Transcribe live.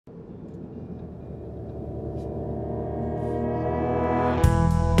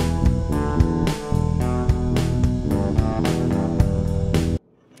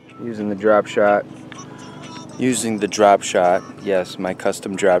drop shot. Using the drop shot, yes, my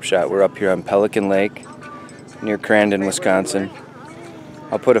custom drop shot. We're up here on Pelican Lake near Crandon, Wisconsin.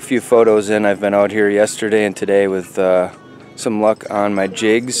 I'll put a few photos in. I've been out here yesterday and today with some luck on my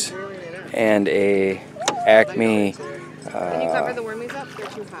jigs and a Acme Can you cover the wormies up? They're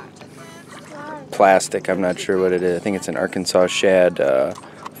too hot. Plastic. I'm not sure what it is. I think it's an Arkansas shad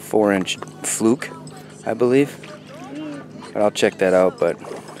 4-inch fluke, I believe. But I'll check that out. But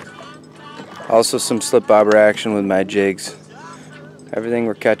also some slip bobber action with my jigs. Everything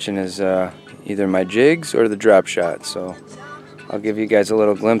we're catching is either my jigs or the drop shot. So I'll give you guys a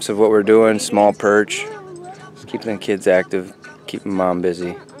little glimpse of what we're doing. Small perch. Just keeping the kids active, keeping mom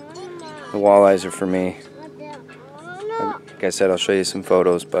busy. The walleyes are for me. Like I said, I'll show you some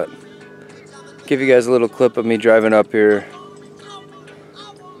photos, but give you guys a little clip of me driving up here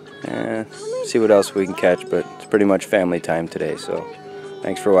and see what else we can catch. But it's pretty much family time today, so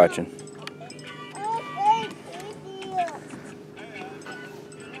thanks for watching.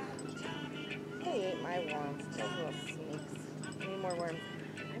 They ate my worms. Those little snakes. Need more worms.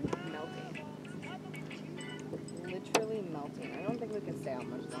 I'm melting. Literally melting. I don't think we can stay out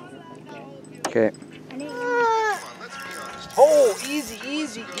much longer. Okay. Oh, easy,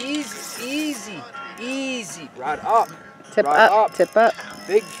 easy, easy, easy, easy. Rod up. Tip Rod up. Tip up.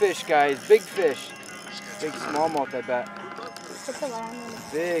 Big fish, guys. Big fish. Big smallmouth, I bet.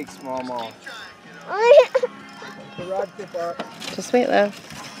 Big smallmouth. The rod tip up. Just wait, love.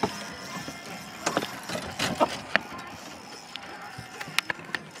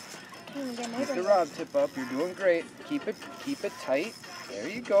 Keep the rod tip up. You're doing great. Keep it tight. There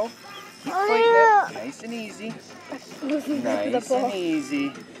you go. Keep fighting it. Nice and easy. Nice and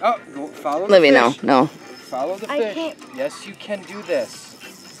easy. Oh, go follow the Libby, fish. no. Follow the fish. Yes, you can do this.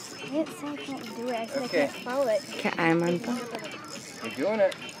 I didn't say I can't do it. I said Okay. I can't follow it. Okay, I'm on. You're doing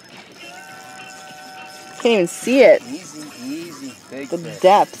it. Can't even see it. Easy, easy. Big The fish.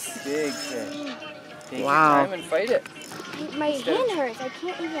 depths. Big fish. Take Wow. your time and fight it. My hand hurts. I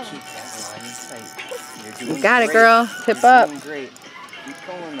can't even. Keep that line tight. You're doing You got it, great. girl. Tip You're up. doing great. Keep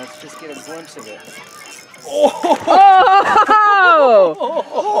going. Let's just get a glimpse of it. Oh!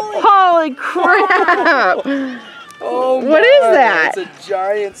 Holy crap! Oh, What is that? It's a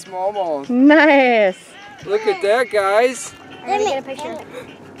giant smallmouth. Nice. Look at that, guys. I'm gonna get a picture.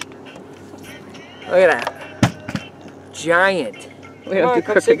 Look at that. Giant. We don't do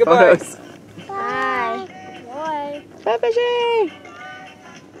Come say crooked goodbye. photos. Bye. Bye. Bye, fishy.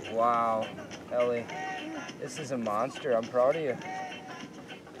 Wow, Ellie, this is a monster. I'm proud of you.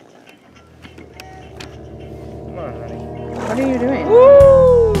 Come on, honey. What are you doing?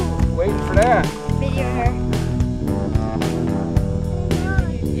 Woo! Waiting for that. Video her.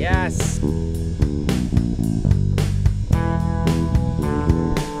 Yes.